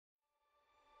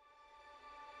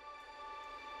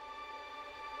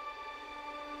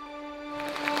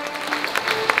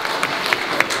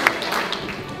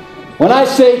When I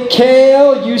say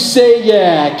kale, you say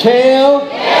yeah. Kale?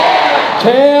 Yeah.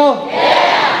 Kale?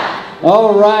 Yeah.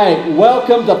 All right.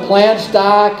 Welcome to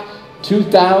PLANTSTOCK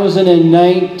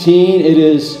 2019. It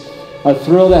is a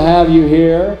thrill to have you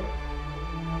here.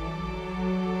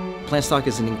 PLANTSTOCK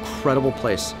is an incredible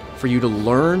place for you to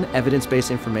learn evidence-based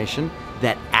information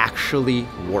that actually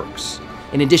works.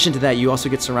 In addition to that, you also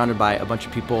get surrounded by a bunch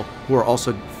of people who are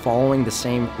also following the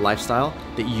same lifestyle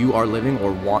that you are living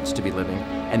or wants to be living.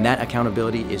 And that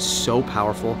accountability is so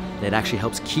powerful that it actually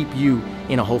helps keep you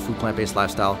in a whole food plant-based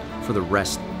lifestyle for the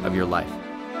rest of your life.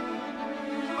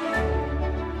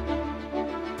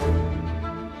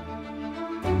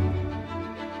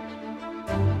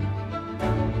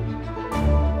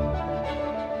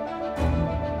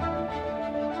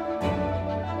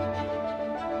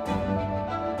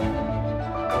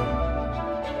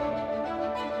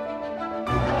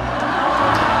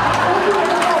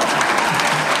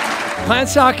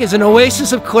 PLANTSTOCK is an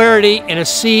oasis of clarity in a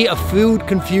sea of food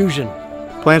confusion.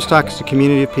 PLANTSTOCK is a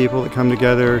community of people that come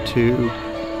together to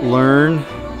learn,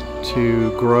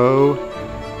 to grow,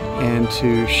 and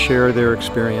to share their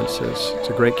experiences. It's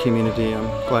a great community. I'm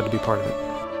glad to be part of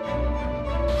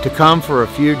it. To come for a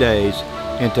few days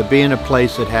and to be in a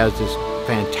place that has this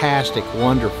fantastic,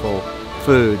 wonderful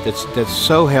food that's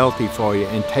so healthy for you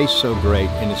and tastes so great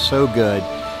and is so good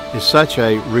is such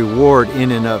a reward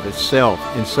in and of itself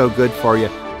and so good for you.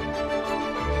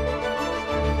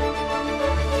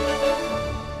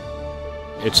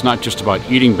 It's not just about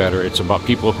eating better, it's about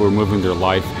people who are moving their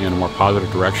life in a more positive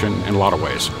direction in a lot of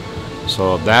ways.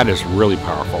 So that is really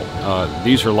powerful.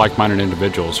 These are like-minded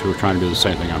individuals who are trying to do the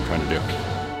same thing I'm trying to do.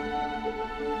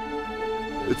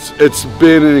 It's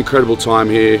been an incredible time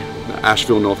here.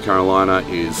 Asheville, North Carolina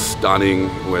is stunning.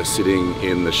 We're sitting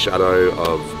in the shadow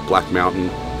of Black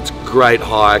Mountain. It's a great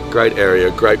hike, great area,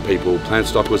 great people.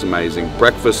 PLANTSTOCK was amazing.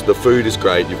 Breakfast, the food is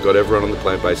great. You've got everyone on the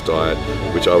plant-based diet,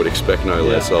 which I would expect no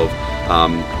less of.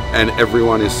 And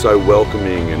everyone is so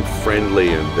welcoming and friendly,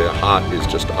 and their heart is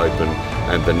just open,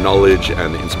 and the knowledge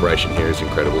and the inspiration here is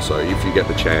incredible. So if you get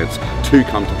the chance to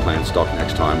come to PLANTSTOCK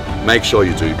next time, make sure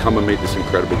you do. Come and meet this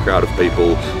incredible crowd of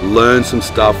people, learn some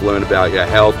stuff, learn about your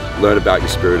health, learn about your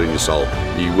spirit and your soul.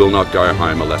 You will not go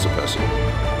home a lesser person.